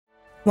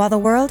While the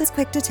world is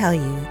quick to tell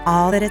you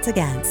all that it's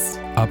against,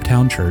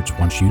 Uptown Church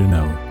wants you to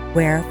know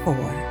we're for.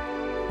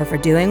 We're for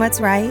doing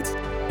what's right,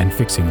 and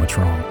fixing what's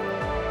wrong,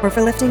 we're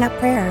for lifting up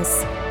prayers,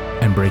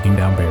 and breaking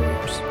down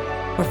barriers.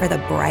 we're for the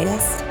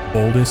brightest,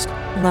 Boldest,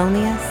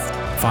 loneliest,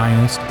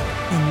 finest,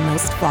 and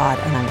most flawed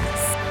among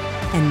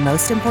us. And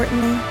most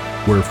importantly,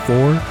 we're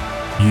for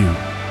you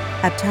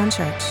Uptown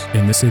Church,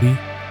 in the city.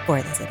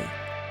 for the city.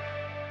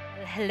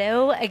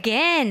 Hello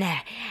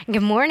again.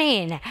 Good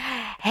morning.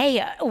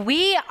 Hey,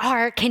 we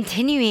are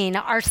continuing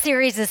our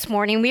series this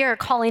morning. We are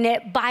calling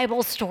it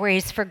Bible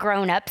Stories for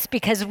Grown-ups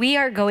because we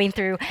are going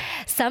through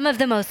some of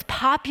the most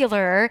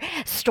popular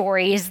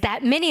stories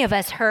that many of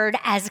us heard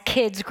as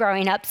kids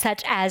growing up,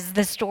 such as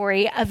the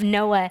story of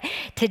Noah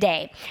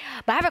today.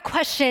 But I have a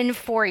question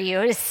for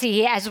you to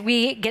see as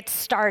we get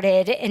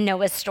started in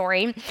Noah's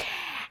story.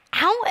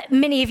 How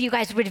many of you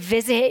guys would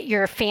visit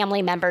your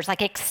family members,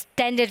 like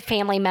extended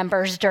family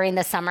members during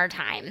the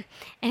summertime?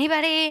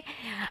 Anybody?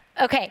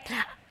 Okay.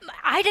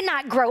 I did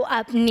not grow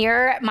up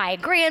near my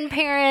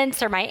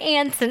grandparents or my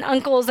aunts and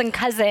uncles and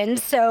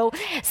cousins, so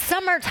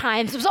summer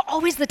times was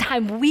always the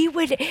time we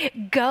would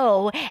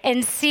go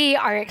and see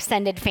our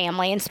extended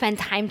family and spend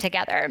time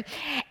together.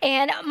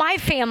 And my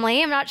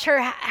family, I'm not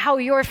sure how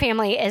your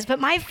family is, but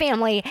my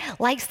family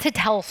likes to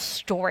tell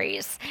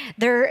stories.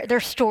 They're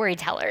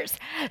storytellers.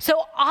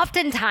 So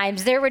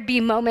oftentimes there would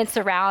be moments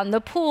around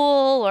the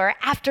pool or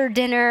after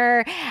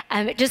dinner,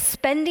 just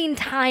spending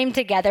time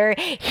together,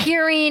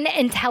 hearing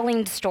and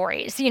telling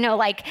stories,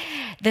 like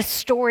the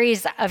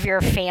stories of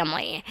your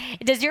family.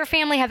 Does your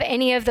family have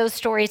any of those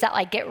stories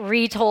that get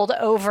retold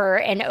over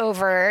and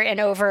over and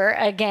over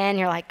again?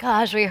 You're like,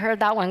 gosh, we heard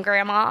that one,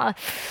 Grandma.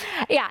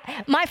 Yeah,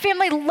 my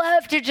family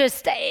loved to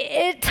just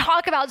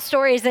talk about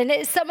stories,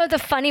 and some of the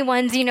funny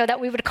ones, that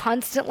we would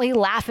constantly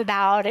laugh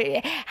about,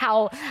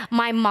 how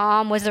my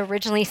mom was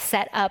originally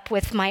set up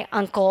with my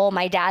uncle,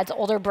 my dad's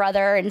older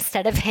brother,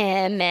 instead of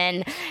him,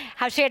 and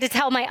how she had to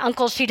tell my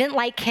uncle she didn't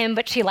like him,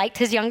 but she liked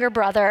his younger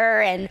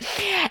brother. And,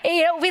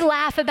 we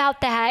laugh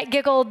about that,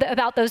 giggled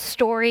about those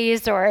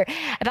stories, or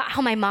about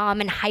how my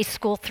mom in high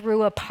school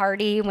threw a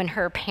party when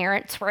her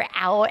parents were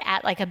out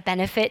at a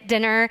benefit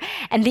dinner.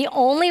 And the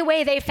only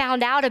way they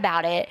found out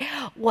about it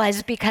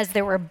was because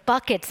there were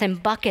buckets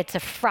and buckets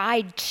of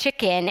fried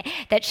chicken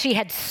that she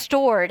had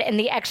stored in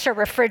the extra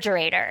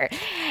refrigerator.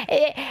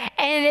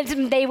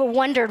 And they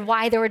wondered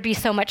why there would be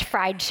so much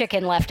fried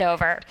chicken left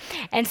over.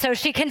 And so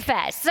she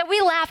confessed. So we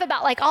laugh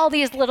about all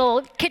these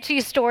little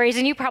kitschy stories,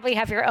 and you probably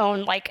have your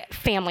own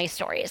family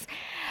stories.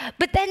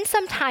 But then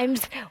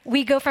sometimes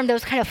we go from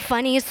those kind of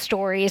funny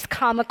stories,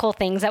 comical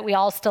things that we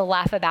all still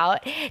laugh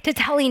about, to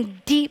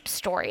telling deep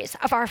stories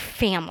of our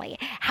family,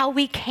 how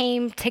we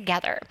came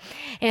together.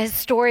 And a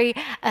story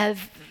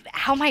of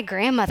how my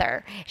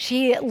grandmother,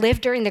 she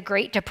lived during the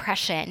Great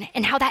Depression,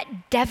 and how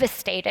that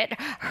devastated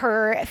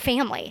her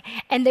family,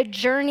 and the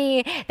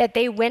journey that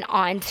they went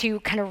on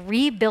to kind of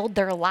rebuild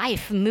their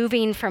life,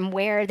 moving from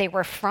where they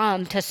were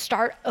from to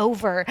start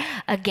over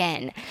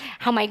again.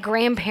 How my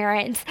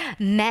grandparents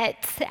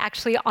met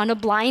actually on a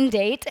blind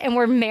date and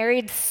were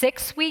married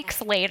 6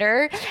 weeks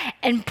later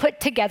and put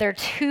together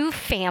 2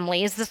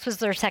 families. This was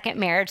their second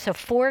marriage, so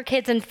 4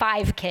 kids and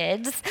 5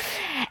 kids.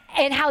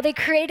 And how they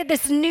created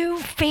this new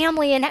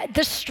family and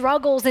the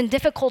struggles and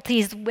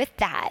difficulties with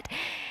that.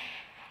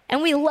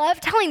 And we love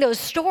telling those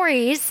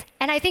stories,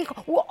 and I think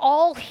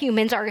all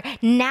humans are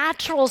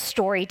natural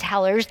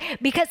storytellers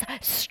because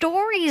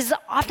stories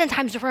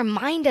oftentimes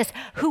remind us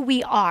who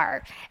we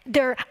are.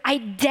 They're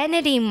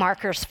identity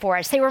markers for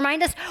us. They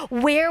remind us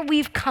where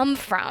we've come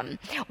from,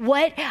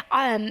 what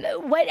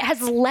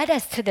has led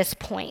us to this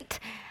point.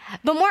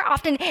 But more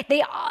often,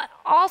 they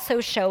also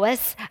show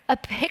us a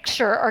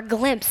picture or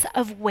glimpse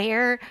of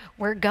where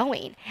we're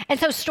going. And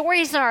so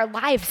stories in our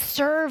lives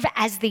serve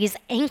as these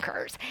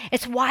anchors.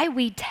 It's why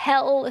we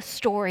tell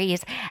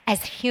stories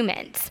as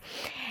humans.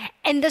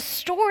 And the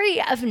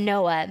story of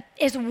Noah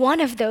is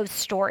one of those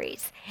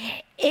stories.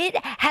 It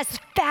has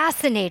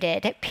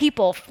fascinated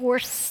people for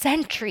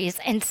centuries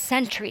and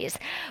centuries,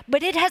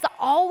 but it has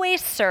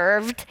always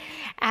served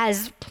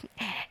as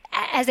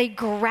a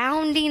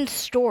grounding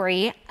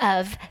story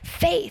of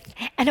faith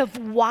and of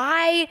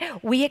why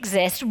we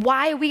exist,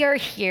 why we are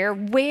here,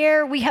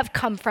 where we have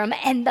come from,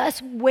 and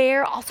thus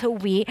where also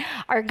we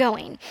are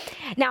going.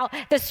 Now,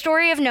 the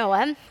story of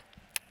Noah,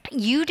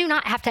 you do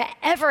not have to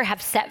ever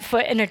have set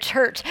foot in a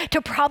church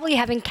to probably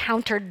have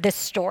encountered this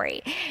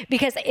story,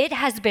 because it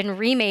has been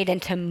remade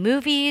into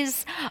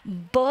movies,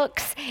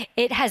 books.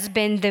 It has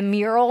been the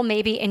mural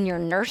maybe in your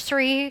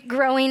nursery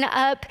growing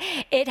up.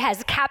 It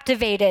has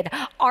captivated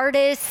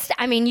artists.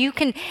 I mean,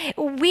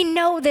 we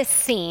know this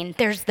scene.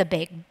 There's the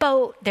big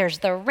boat, there's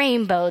the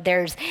rainbow,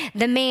 there's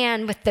the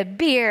man with the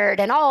beard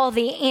and all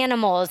the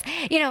animals.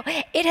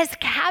 It has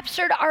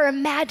captured our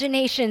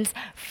imaginations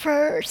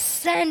for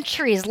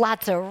centuries.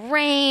 Lots of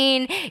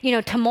rain,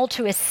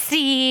 tumultuous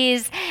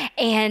seas,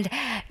 and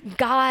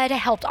God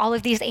helped all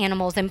of these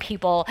animals and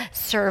people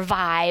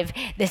survive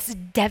this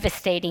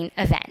devastating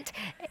event.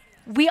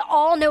 We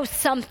all know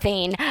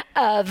something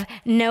of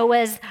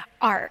Noah's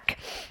ark.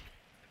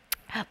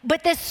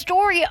 But this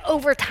story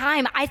over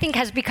time, I think,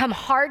 has become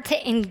hard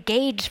to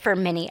engage for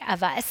many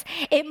of us.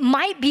 It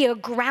might be a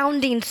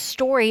grounding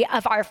story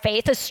of our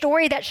faith, a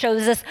story that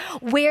shows us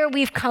where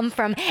we've come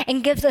from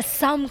and gives us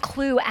some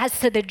clue as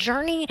to the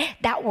journey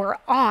that we're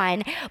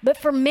on. But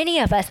for many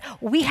of us,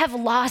 we have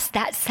lost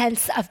that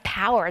sense of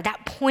power,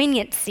 that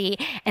poignancy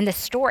in the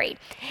story.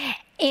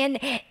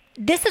 And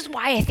this is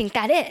why I think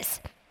that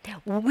is.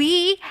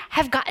 We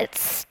have gotten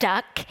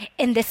stuck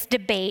in this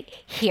debate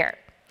here.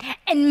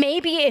 And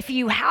maybe if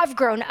you have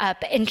grown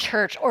up in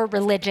church or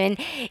religion,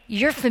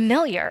 you're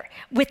familiar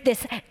with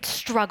this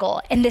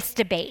struggle and this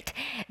debate.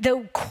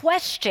 The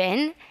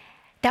question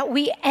that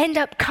we end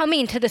up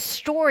coming to the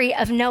story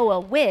of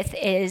Noah with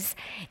is,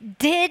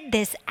 did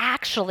this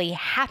actually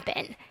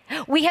happen?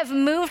 We have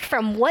moved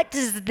from what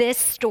does this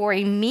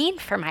story mean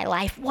for my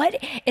life? What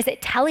is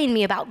it telling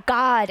me about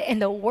God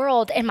and the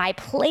world and my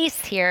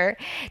place here,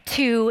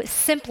 to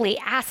simply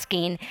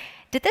asking,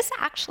 did this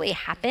actually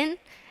happen?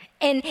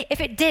 And if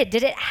it did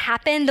it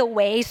happen the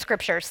way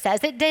Scripture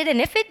says it did?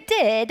 And if it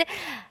did,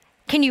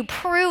 can you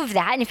prove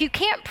that? And if you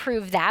can't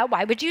prove that,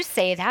 why would you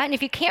say that? And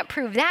if you can't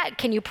prove that,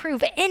 can you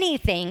prove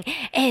anything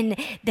in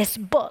this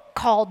book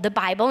called the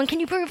Bible? And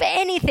can you prove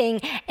anything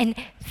in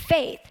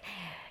faith?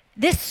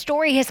 This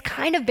story has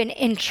kind of been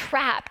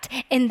entrapped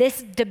in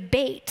this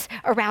debate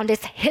around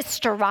its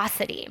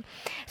historicity.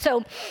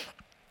 So,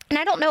 and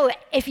I don't know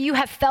if you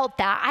have felt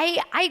that.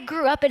 I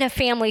grew up in a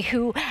family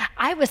who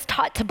I was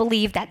taught to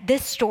believe that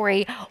this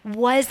story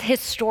was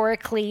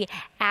historically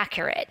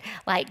accurate.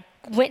 Like,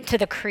 went to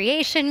the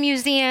creation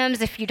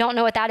museums. If you don't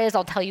know what that is,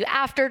 I'll tell you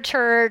after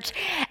church.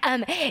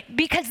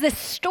 Because this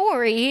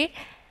story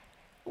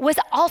was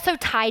also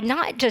tied,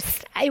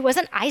 it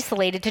wasn't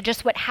isolated to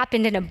just what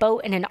happened in a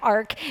boat in an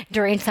ark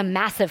during some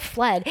massive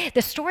flood.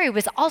 The story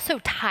was also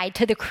tied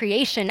to the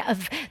creation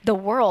of the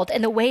world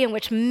and the way in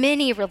which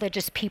many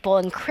religious people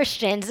and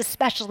Christians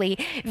especially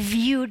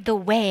viewed the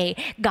way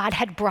God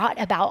had brought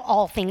about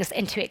all things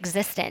into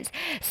existence.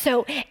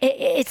 So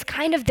it's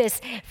kind of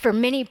this, for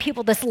many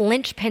people, this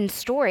linchpin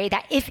story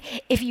that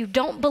if you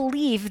don't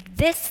believe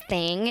this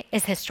thing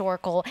is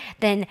historical,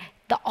 then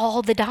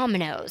all the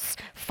dominoes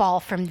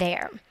fall from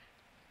there.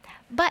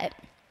 But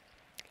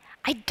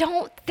I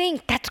don't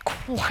think that's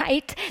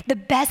quite the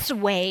best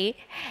way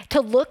to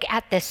look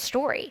at this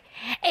story.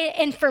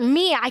 And for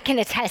me, I can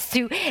attest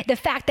to the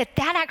fact that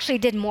actually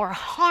did more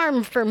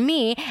harm for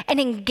me in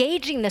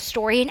engaging the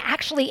story and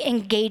actually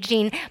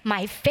engaging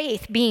my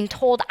faith, being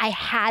told I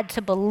had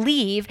to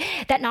believe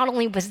that not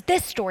only was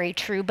this story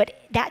true, but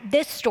that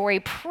this story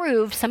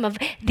proved some of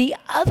the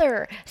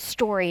other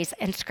stories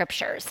in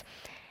scriptures.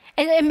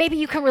 And maybe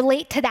you can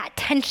relate to that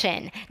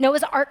tension.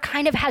 Noah's Ark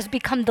kind of has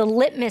become the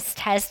litmus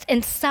test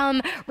in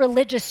some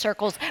religious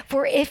circles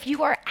for if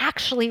you are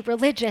actually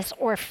religious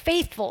or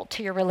faithful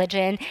to your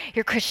religion,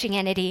 your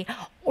Christianity,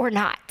 or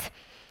not.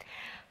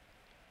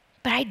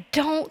 But I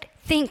don't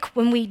think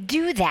when we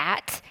do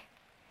that,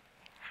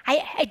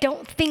 I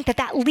don't think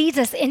that leads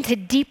us into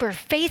deeper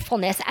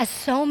faithfulness as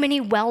so many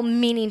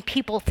well-meaning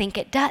people think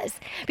it does.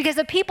 Because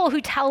the people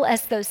who tell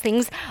us those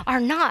things are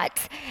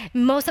not,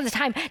 most of the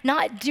time,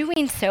 not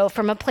doing so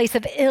from a place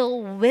of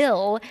ill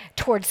will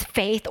towards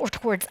faith or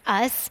towards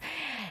us.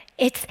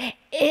 It's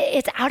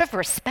out of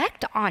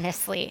respect,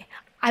 honestly,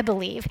 I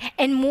believe,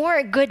 and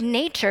more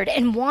good-natured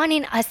and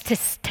wanting us to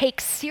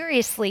take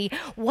seriously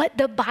what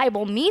the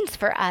Bible means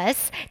for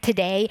us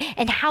today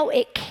and how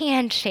it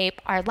can shape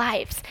our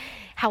lives.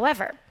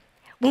 However,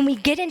 when we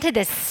get into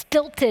this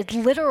stilted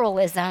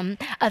literalism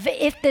of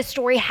if this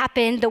story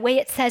happened the way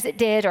it says it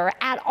did or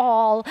at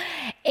all,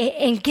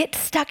 and get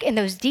stuck in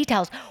those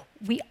details,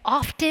 we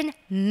often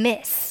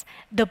miss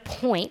the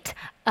point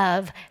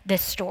of the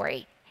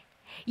story.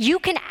 You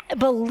can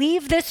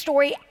believe this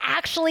story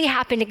actually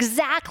happened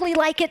exactly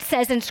like it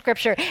says in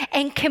Scripture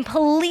and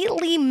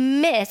completely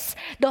miss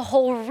the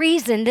whole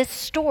reason this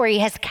story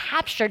has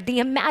captured the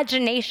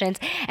imaginations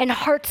and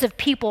hearts of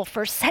people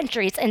for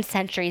centuries and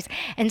centuries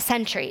and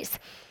centuries.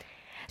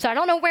 So I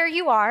don't know where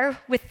you are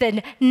with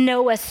the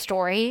Noah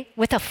story,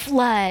 with a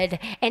flood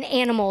and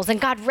animals and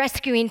God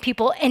rescuing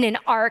people in an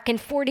ark and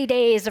 40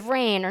 days of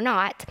rain or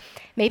not.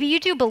 Maybe you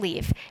do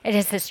believe it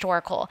is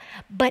historical.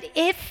 But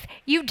if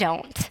you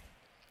don't,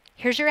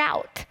 here's your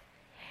out.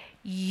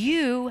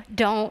 You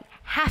don't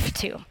have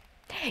to.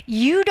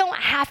 You don't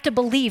have to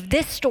believe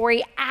this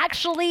story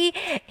actually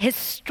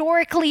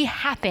historically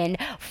happened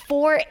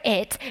for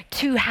it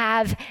to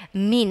have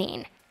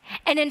meaning.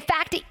 And in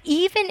fact,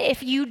 even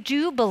if you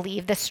do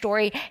believe the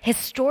story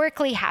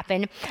historically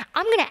happened,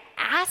 I'm going to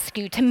ask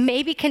you to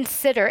maybe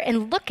consider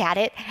and look at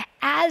it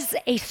as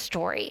a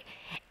story.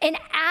 And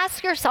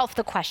ask yourself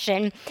the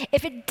question,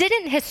 if it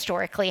didn't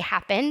historically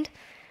happen,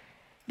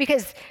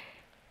 because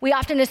we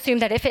often assume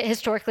that if it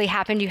historically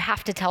happened, you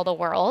have to tell the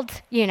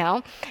world,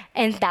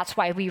 and that's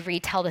why we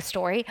retell the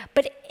story.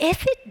 But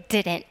if it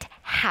didn't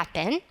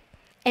happen,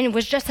 and it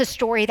was just a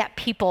story that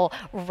people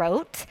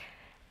wrote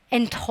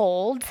and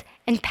told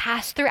and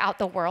passed throughout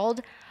the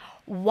world,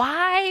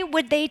 why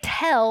would they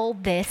tell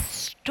this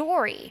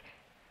story?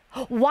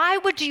 Why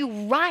would you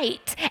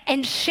write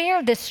and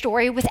share this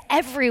story with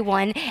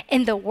everyone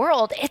in the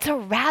world? It's a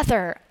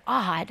rather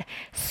odd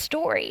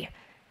story.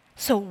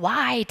 So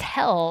why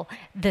tell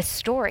the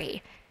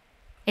story?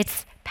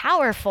 It's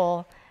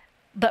powerful,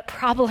 but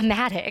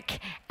problematic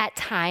at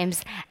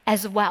times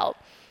as well.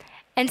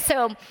 And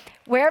so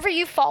wherever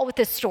you fall with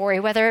this story,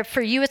 whether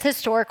for you it's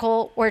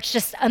historical or it's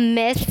just a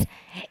myth,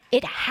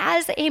 it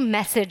has a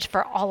message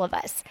for all of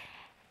us.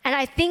 And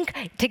I think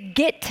to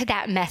get to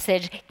that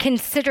message,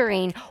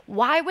 considering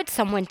why would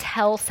someone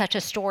tell such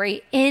a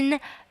story in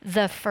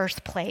the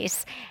first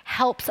place,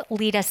 helps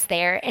lead us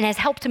there and has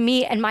helped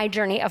me in my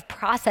journey of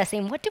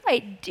processing, what do I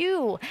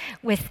do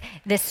with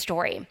this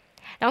story?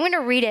 Now I'm going to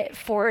read it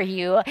for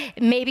you.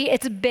 Maybe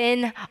it's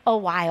been a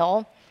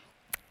while.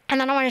 And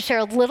then I want to share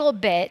a little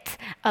bit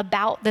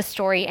about the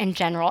story in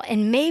general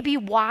and maybe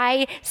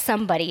why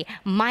somebody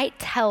might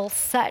tell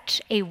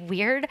such a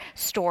weird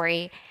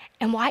story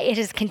and why it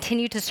has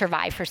continued to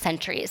survive for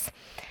centuries.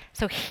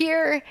 So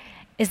here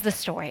is the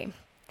story.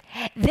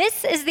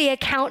 This is the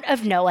account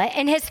of Noah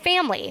and his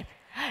family.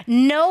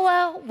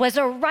 Noah was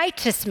a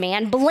righteous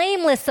man,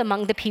 blameless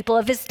among the people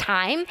of his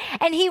time,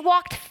 and he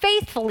walked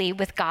faithfully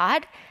with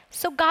God.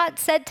 So God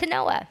said to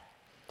Noah,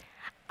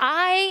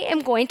 I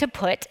am going to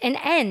put an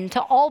end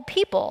to all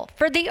people,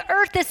 for the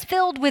earth is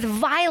filled with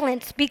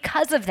violence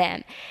because of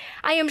them.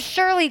 I am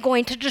surely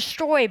going to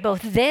destroy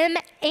both them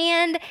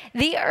and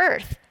the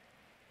earth.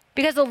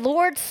 Because the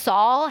Lord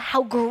saw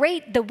how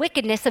great the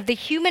wickedness of the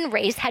human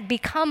race had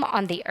become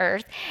on the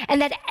earth,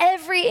 and that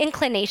every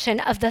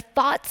inclination of the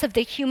thoughts of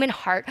the human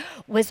heart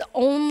was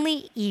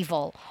only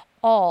evil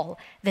all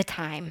the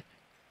time.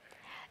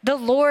 The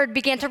Lord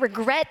began to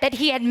regret that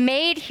he had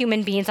made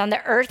human beings on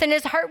the earth, and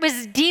his heart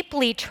was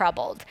deeply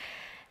troubled.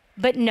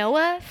 But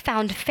Noah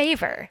found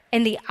favor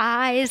in the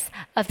eyes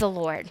of the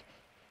Lord.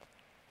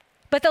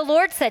 But the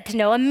Lord said to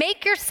Noah,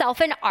 make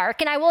yourself an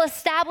ark, and I will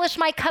establish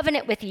my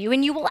covenant with you,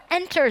 and you will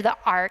enter the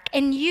ark,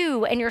 and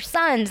you and your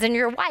sons and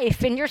your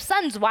wife and your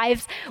sons'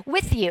 wives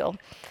with you.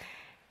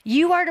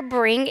 You are to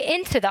bring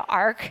into the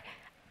ark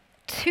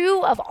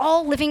 2 of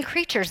all living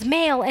creatures,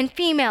 male and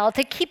female,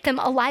 to keep them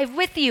alive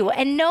with you.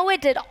 And Noah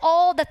did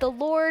all that the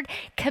Lord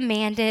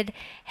commanded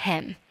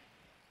him.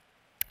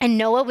 And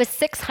Noah was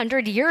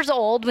 600 years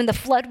old when the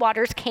flood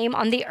waters came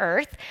on the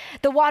earth.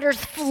 The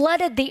waters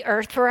flooded the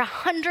earth for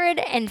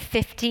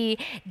 150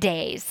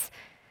 days.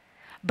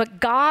 But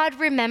God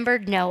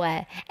remembered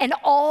Noah and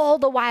all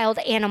the wild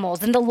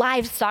animals and the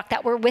livestock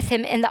that were with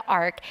him in the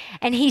ark.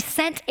 And he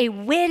sent a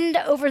wind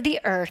over the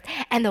earth,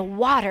 and the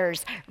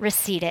waters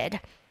receded.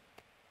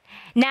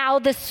 Now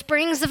the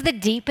springs of the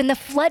deep and the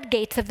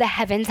floodgates of the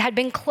heavens had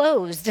been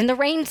closed, and the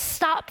rain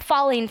stopped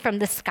falling from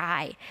the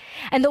sky,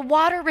 and the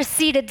water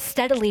receded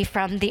steadily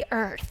from the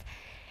earth.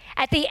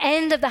 At the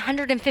end of the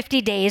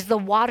 150 days, the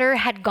water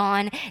had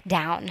gone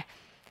down.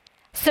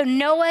 So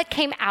Noah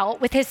came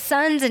out with his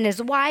sons and his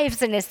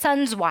wives and his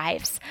sons'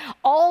 wives,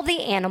 all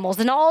the animals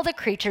and all the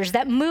creatures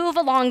that move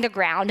along the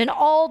ground and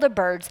all the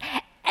birds.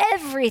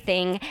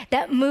 Everything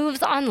that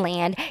moves on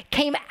land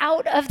came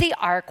out of the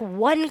ark,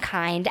 one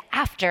kind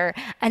after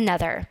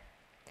another.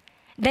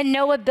 Then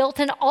Noah built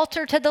an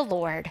altar to the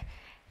Lord.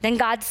 Then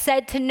God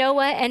said to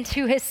Noah and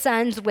to his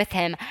sons with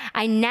him,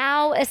 I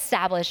now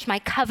establish my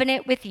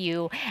covenant with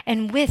you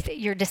and with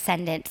your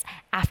descendants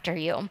after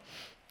you,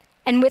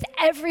 and with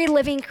every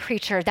living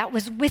creature that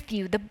was with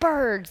you, the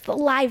birds, the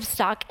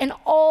livestock, and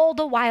all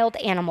the wild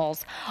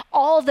animals,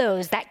 all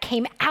those that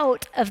came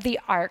out of the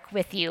ark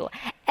with you,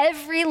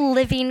 every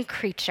living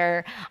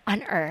creature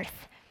on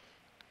earth.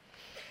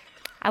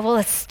 I will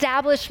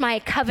establish my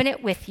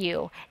covenant with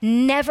you.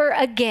 Never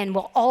again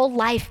will all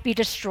life be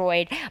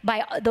destroyed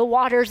by the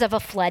waters of a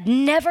flood.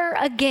 Never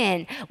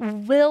again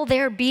will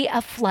there be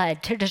a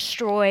flood to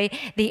destroy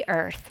the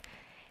earth.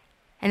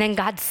 And then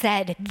God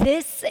said,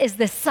 this is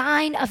the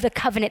sign of the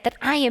covenant that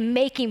I am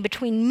making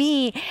between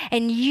me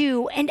and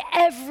you and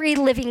every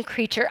living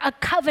creature, a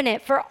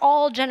covenant for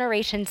all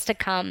generations to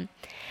come.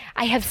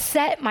 I have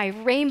set my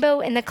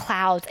rainbow in the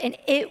clouds, and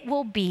it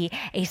will be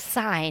a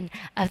sign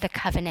of the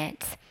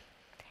covenant.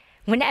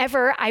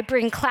 Whenever I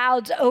bring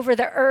clouds over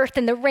the earth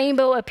and the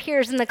rainbow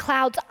appears in the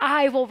clouds,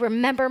 I will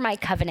remember my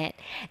covenant.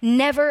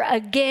 Never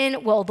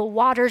again will the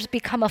waters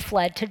become a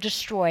flood to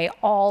destroy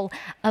all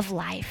of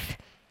life.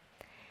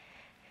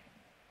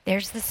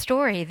 There's the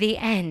story, the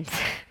end.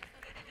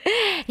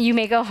 You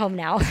may go home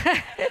now.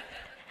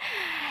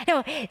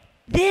 No,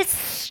 this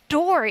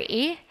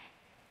story,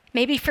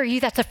 maybe for you,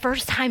 that's the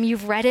first time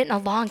you've read it in a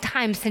long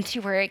time since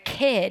you were a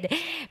kid.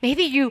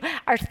 Maybe you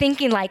are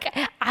thinking like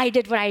I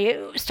did when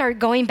I started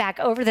going back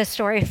over the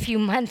story a few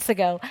months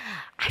ago.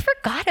 I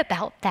forgot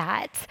about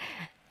that.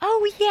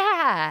 Oh,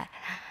 yeah.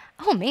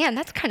 Oh, man,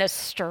 that's kind of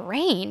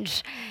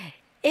strange.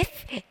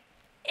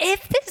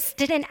 If this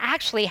didn't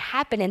actually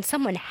happen and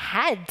someone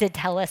had to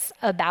tell us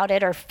about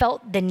it or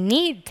felt the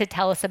need to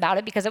tell us about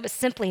it because it was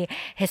simply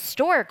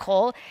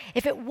historical,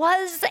 if it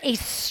was a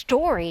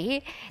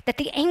story that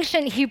the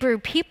ancient Hebrew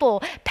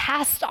people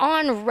passed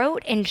on,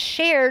 wrote, and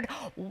shared,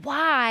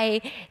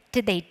 why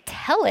did they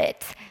tell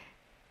it?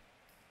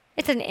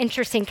 It's an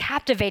interesting,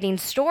 captivating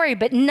story,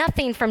 but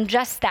nothing from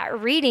just that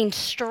reading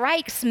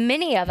strikes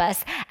many of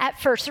us at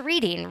first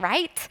reading,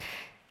 right?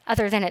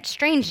 Other than its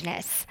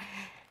strangeness.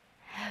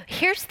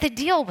 Here's the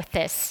deal with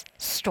this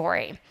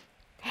story.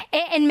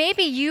 And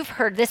maybe you've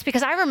heard this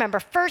because I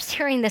remember first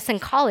hearing this in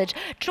college.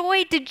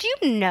 Joy, did you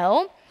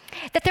know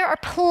that there are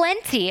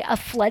plenty of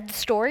flood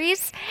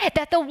stories?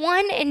 That the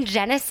one in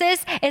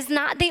Genesis is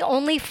not the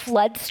only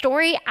flood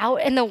story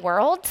out in the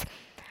world?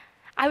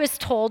 I was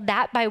told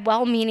that by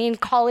well-meaning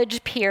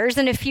college peers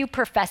and a few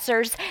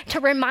professors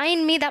to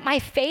remind me that my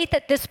faith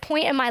at this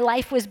point in my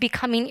life was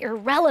becoming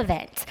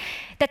irrelevant,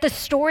 that the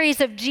stories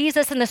of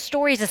Jesus and the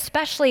stories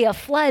especially of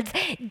floods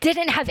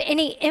didn't have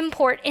any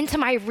import into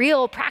my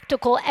real,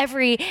 practical,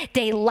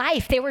 everyday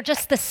life. They were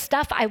just the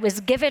stuff I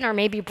was given or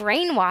maybe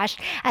brainwashed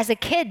as a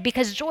kid,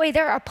 because Joy,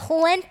 there are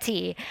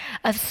plenty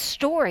of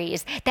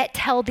stories that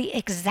tell the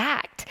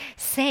exact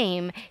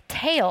same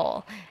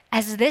tale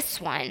as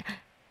this one.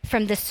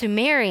 From the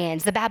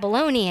Sumerians, the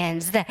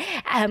Babylonians, the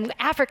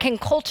African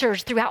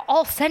cultures throughout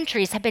all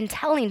centuries have been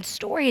telling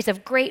stories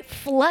of great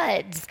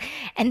floods,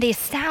 and they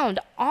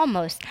sound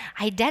almost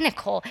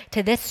identical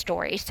to this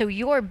story. So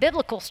your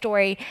biblical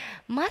story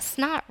must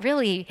not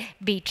really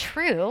be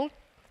true,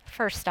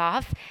 first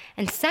off.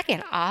 And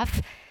second off,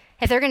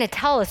 if they're going to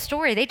tell a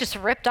story, they just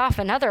ripped off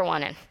another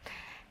one. And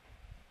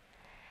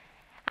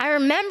I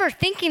remember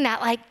thinking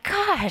that, like,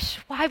 gosh,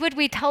 why would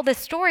we tell this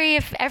story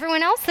if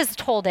everyone else has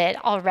told it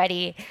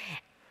already?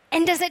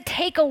 And does it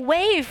take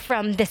away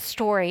from this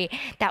story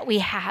that we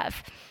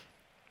have?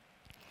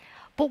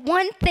 But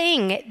one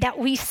thing that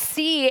we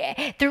see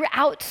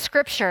throughout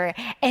Scripture,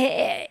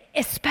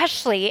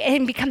 especially,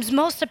 and becomes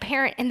most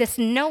apparent in this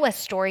Noah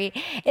story,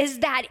 is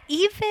that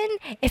even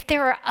if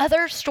there are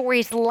other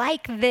stories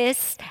like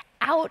this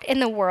out in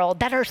the world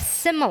that are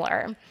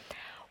similar,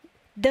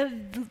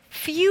 the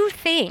few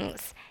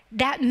things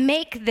that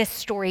make this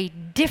story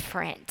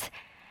different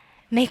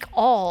make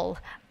all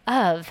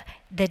of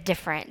the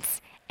difference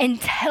and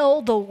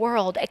tell the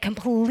world a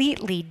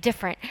completely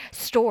different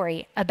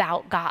story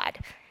about God.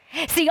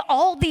 See,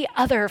 all the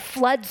other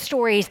flood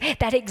stories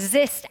that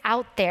exist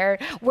out there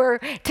were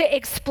to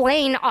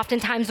explain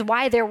oftentimes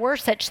why there were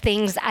such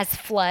things as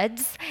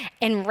floods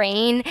and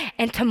rain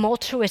and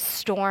tumultuous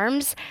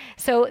storms.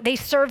 So they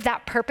served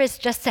that purpose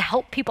just to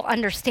help people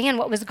understand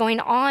what was going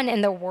on in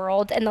the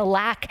world and the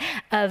lack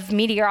of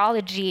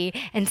meteorology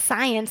and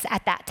science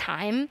at that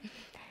time.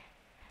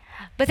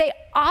 But they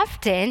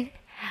often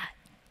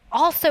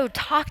also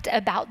talked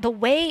about the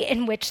way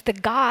in which the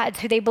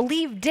gods, who they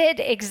believe did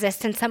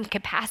exist in some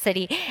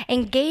capacity,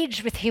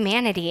 engaged with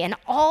humanity. And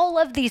all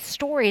of these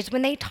stories,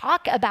 when they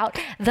talk about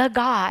the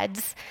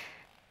gods,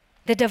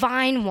 the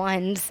divine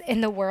ones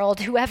in the world,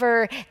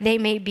 whoever they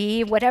may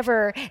be,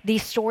 whatever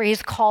these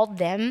stories called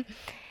them,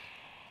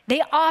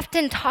 they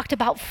often talked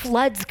about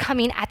floods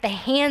coming at the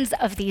hands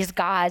of these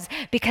gods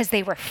because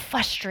they were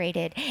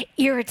frustrated,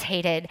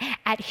 irritated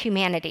at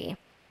humanity.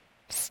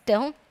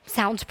 Still,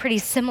 sounds pretty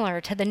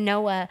similar to the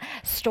Noah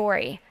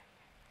story.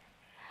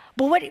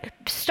 But what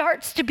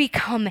starts to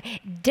become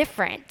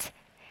different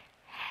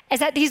is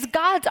that these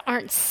gods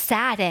aren't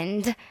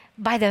saddened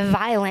by the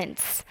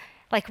violence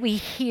like we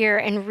hear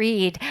and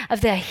read of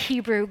the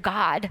Hebrew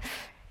God.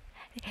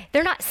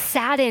 They're not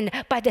saddened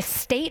by the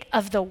state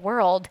of the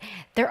world.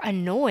 They're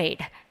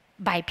annoyed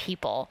by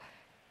people.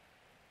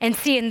 And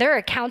see, in their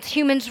accounts,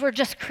 humans were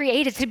just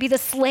created to be the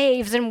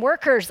slaves and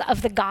workers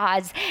of the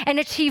gods and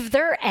achieve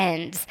their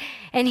ends.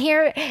 And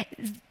here,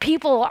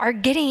 people are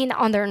getting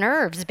on their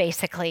nerves,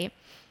 basically.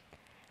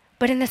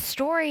 But in the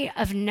story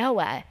of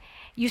Noah,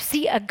 you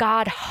see a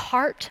God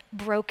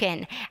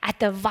heartbroken at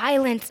the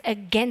violence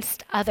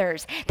against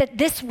others, that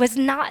this was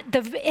not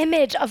the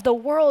image of the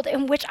world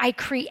in which I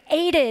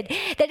created,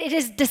 that it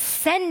is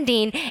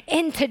descending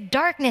into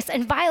darkness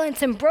and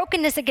violence and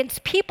brokenness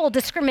against people,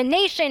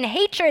 discrimination,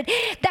 hatred.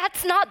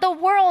 That's not the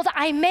world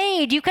I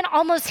made. You can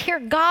almost hear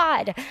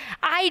God.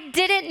 I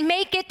didn't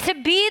make it to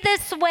be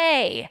this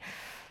way.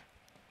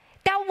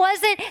 That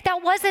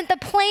wasn't the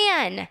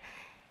plan.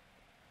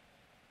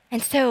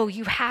 And so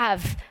you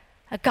have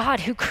a God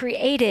who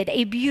created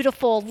a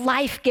beautiful,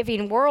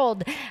 life-giving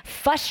world,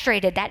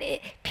 frustrated that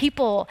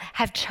people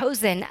have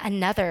chosen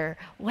another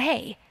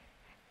way.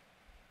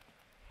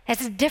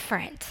 That's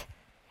different.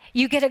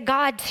 You get a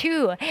God,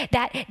 too,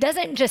 that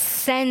doesn't just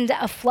send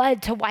a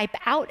flood to wipe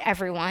out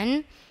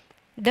everyone,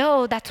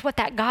 though that's what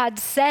that God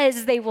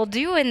says they will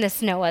do in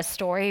this Noah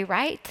story,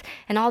 right?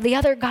 And all the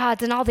other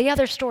gods and all the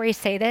other stories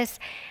say this.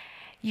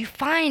 You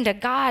find a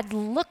God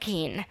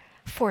looking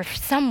for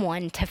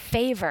someone to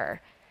favor.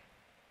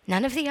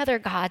 None of the other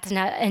gods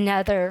and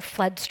other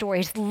flood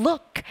stories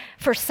look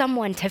for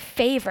someone to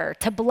favor,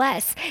 to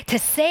bless, to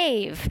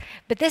save.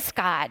 But this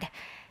God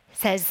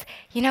says,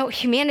 you know,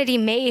 humanity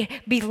may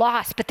be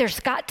lost, but there's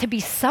got to be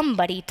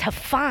somebody to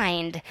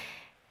find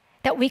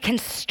that we can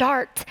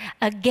start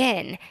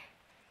again.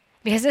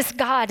 Because this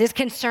God is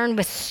concerned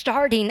with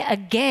starting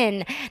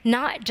again,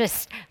 not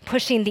just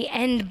pushing the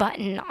end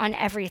button on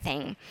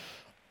everything.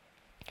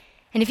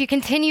 And if you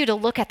continue to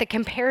look at the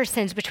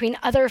comparisons between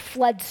other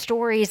flood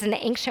stories in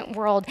the ancient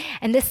world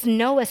and this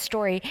Noah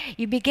story,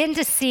 you begin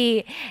to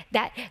see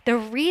that the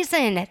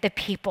reason the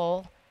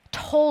people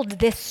told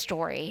this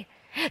story,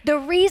 the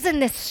reason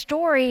this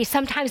story,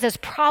 sometimes as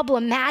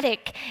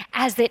problematic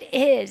as it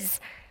is,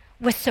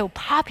 was so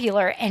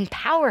popular and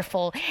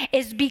powerful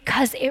is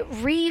because it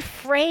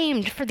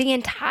reframed for the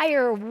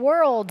entire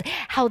world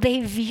how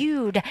they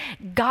viewed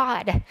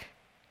God.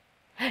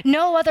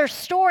 No other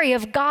story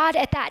of God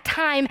at that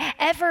time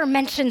ever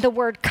mentioned the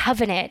word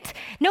covenant.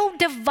 No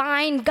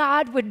divine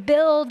God would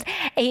build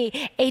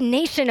a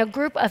nation, a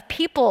group of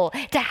people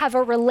to have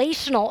a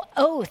relational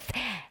oath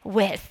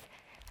with.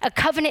 A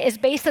covenant is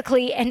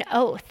basically an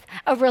oath,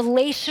 a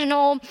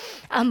relational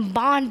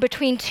bond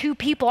between two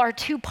people or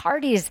two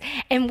parties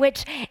in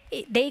which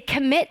they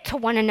commit to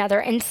one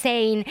another and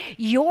saying,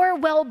 your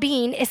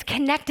well-being is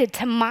connected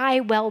to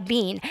my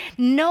well-being.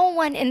 No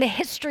one in the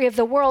history of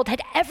the world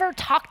had ever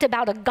talked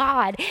about a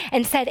God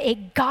and said a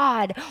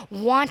God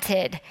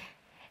wanted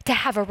to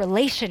have a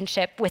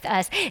relationship with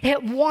us.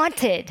 It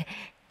wanted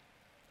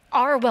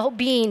our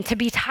well-being to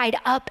be tied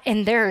up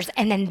in theirs.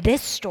 And then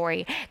this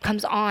story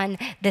comes on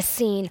the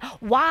scene.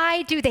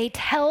 Why do they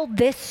tell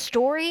this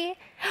story?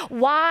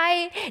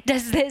 Why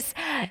does this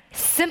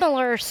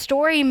similar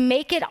story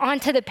make it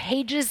onto the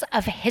pages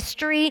of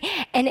history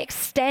and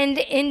extend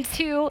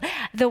into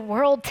the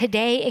world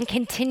today and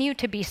continue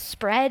to be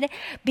spread?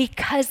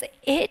 Because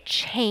it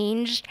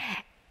changed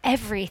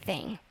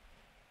everything.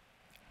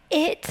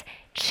 It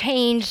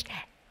changed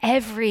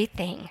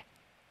everything.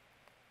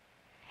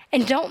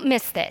 And don't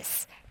miss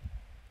this.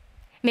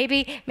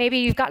 Maybe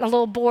you've gotten a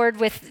little bored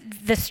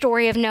with the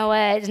story of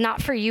Noah. It's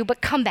not for you, but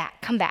come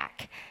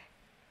back.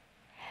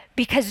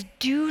 Because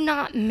do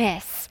not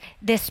miss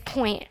this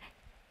point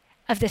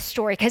of this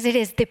story, because it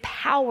is the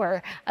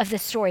power of the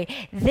story.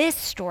 This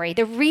story,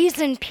 the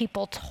reason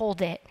people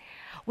told it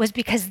was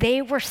because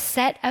they were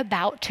set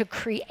about to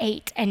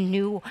create a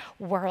new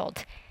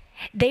world.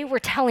 They were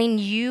telling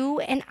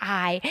you and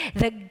I,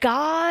 the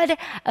God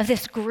of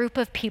this group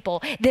of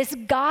people, this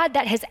God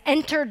that has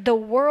entered the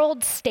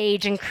world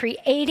stage in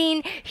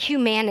creating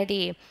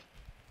humanity,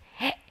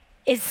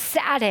 is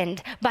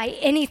saddened by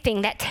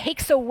anything that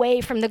takes away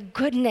from the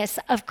goodness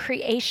of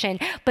creation,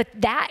 but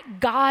that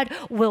God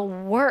will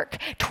work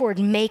toward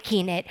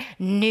making it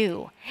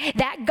new.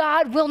 That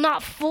God will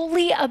not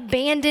fully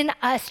abandon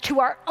us to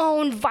our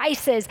own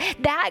vices.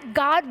 That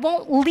God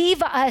won't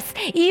leave us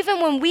even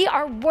when we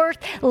are worth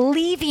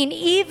leaving,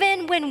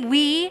 even when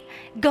we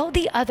go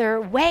the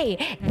other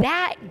way.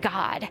 That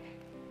God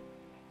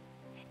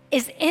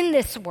is in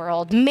this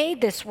world,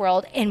 made this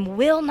world, and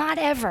will not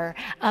ever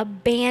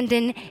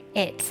abandon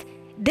it.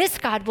 This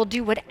God will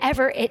do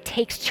whatever it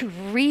takes to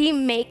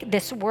remake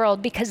this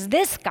world, because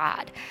this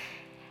God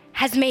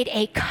has made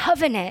a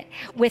covenant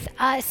with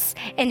us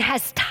and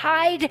has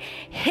tied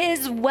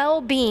his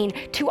well-being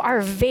to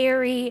our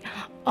very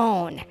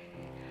own.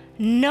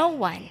 No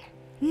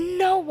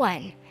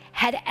one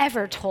had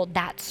ever told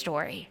that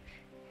story.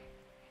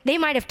 They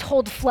might have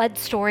told flood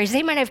stories.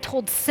 They might have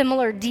told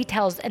similar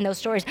details in those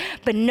stories,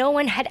 but no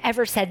one had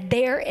ever said,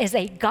 there is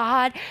a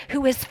God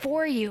who is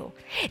for you.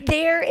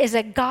 There is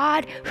a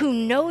God who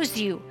knows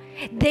you.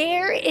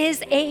 There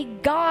is a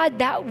God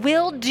that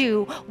will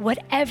do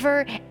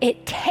whatever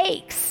it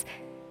takes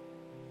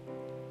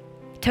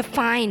to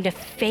find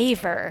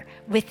favor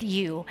with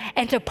you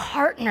and to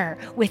partner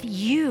with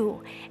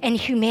you and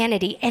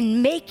humanity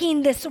and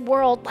making this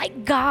world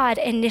like God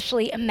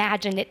initially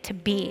imagined it to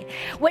be.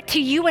 What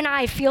to you and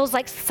I feels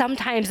like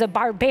sometimes a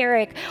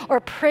barbaric or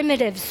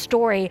primitive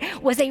story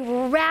was a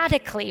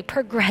radically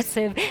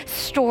progressive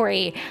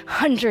story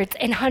hundreds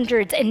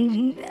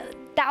and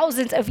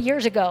thousands of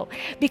years ago,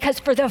 because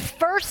for the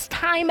first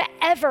time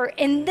ever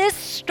in this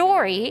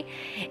story,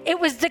 it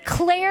was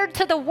declared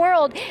to the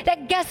world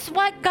that guess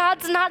what?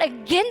 God's not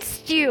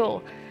against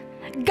you.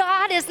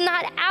 God is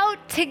not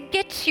out to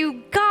get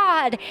you.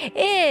 God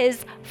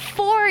is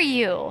for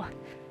you.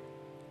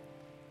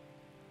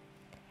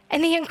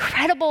 And the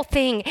incredible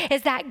thing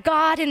is that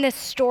God in this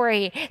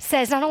story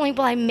says, not only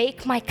will I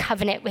make my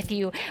covenant with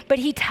you, but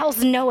he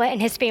tells Noah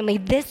and his family,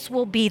 this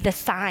will be the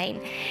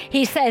sign.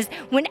 He says,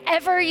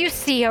 whenever you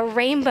see a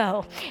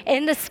rainbow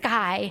in the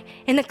sky,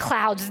 in the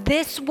clouds,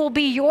 this will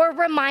be your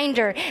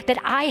reminder that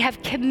I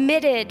have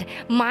committed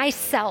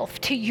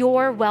myself to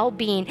your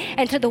well-being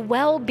and to the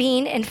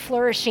well-being and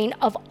flourishing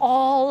of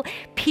all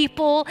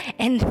people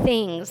and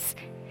things.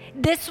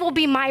 This will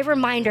be my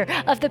reminder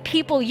of the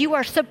people you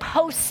are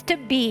supposed to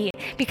be,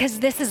 because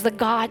this is the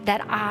God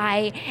that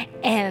I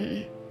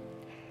am.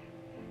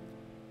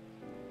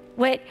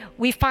 What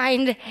we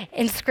find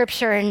in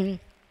Scripture, and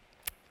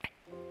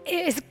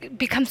it has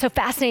become so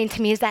fascinating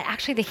to me, is that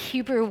actually the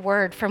Hebrew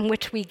word from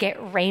which we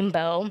get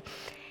rainbow,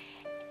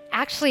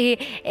 actually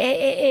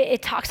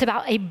it talks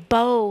about a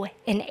bow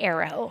and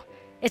arrow.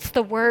 It's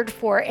the word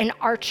for an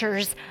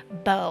archer's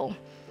bow.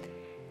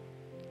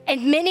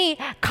 And many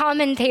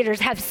commentators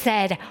have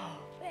said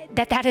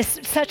that that is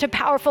such a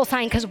powerful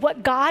sign, because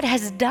what God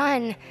has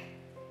done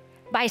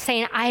by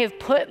saying, I have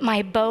put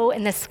my bow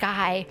in the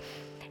sky,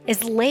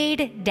 is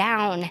laid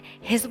down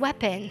his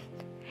weapon.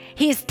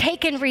 He's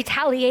taken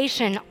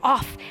retaliation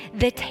off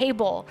the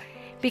table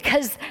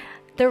because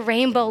the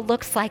rainbow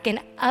looks like an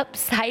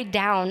upside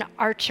down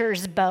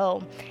archer's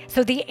bow.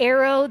 So the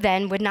arrow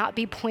then would not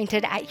be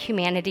pointed at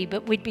humanity,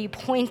 but would be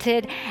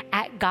pointed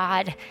at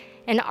God.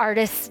 An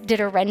artist did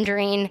a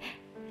rendering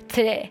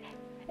to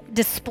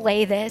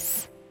display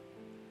this.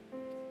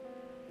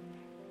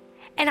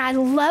 And I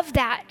love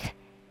that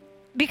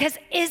because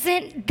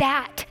isn't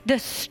that the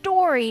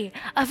story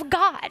of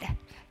God?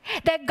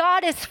 That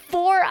God is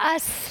for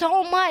us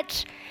so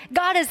much.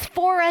 God is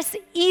for us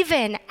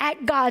even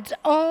at God's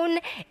own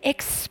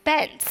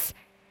expense.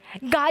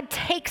 God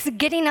takes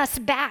getting us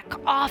back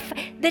off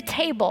the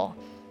table.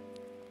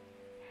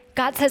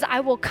 God says, I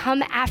will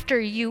come after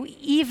you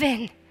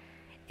even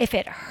if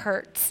it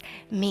hurts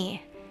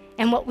me.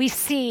 And what we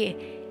see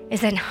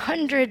is in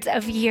hundreds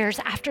of years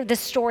after this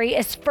story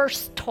is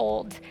first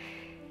told,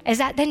 is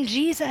that then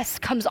Jesus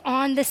comes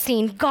on the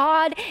scene,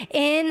 God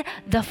in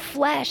the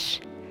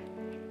flesh,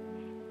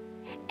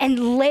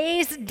 and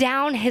lays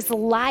down his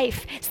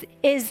life.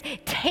 His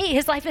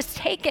life is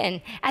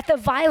taken at the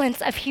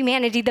violence of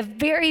humanity, the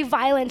very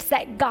violence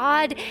that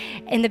God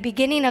in the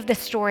beginning of the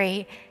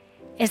story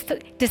is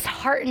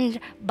disheartened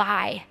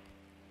by.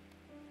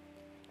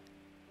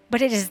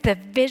 But it is the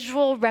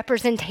visual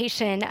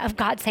representation of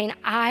God saying,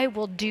 I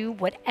will do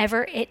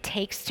whatever it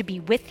takes to be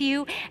with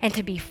you and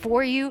to be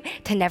for you,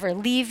 to never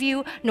leave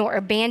you, nor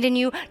abandon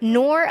you,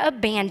 nor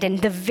abandon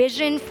the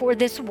vision for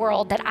this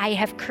world that I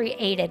have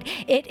created.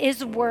 It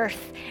is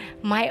worth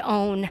my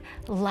own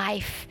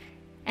life,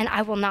 and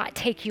I will not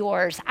take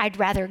yours. I'd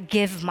rather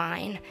give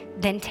mine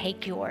than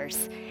take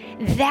yours.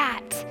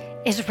 That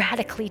is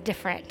radically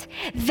different.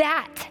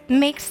 That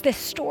makes this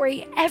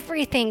story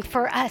everything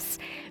for us.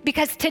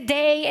 Because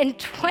today in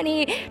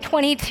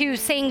 2022,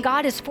 saying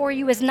God is for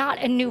you is not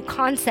a new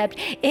concept.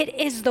 It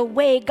is the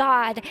way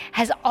God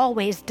has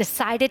always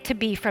decided to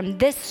be from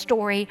this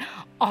story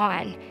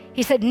on.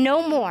 He said,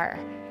 no more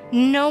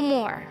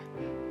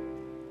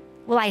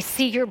will I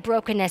see your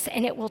brokenness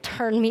and it will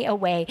turn me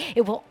away.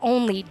 It will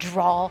only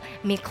draw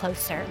me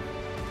closer.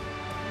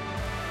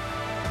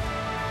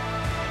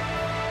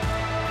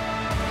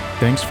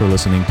 Thanks for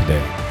listening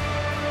today.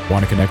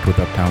 Want to connect with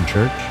Uptown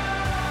Church?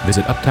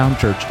 Visit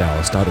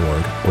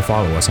uptownchurchdallas.org or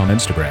follow us on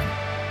Instagram.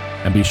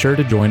 And be sure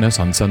to join us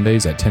on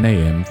Sundays at 10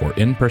 a.m. for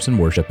in-person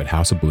worship at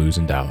House of Blues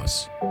in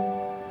Dallas.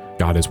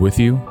 God is with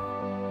you.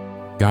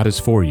 God is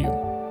for you.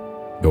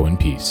 Go in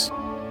peace.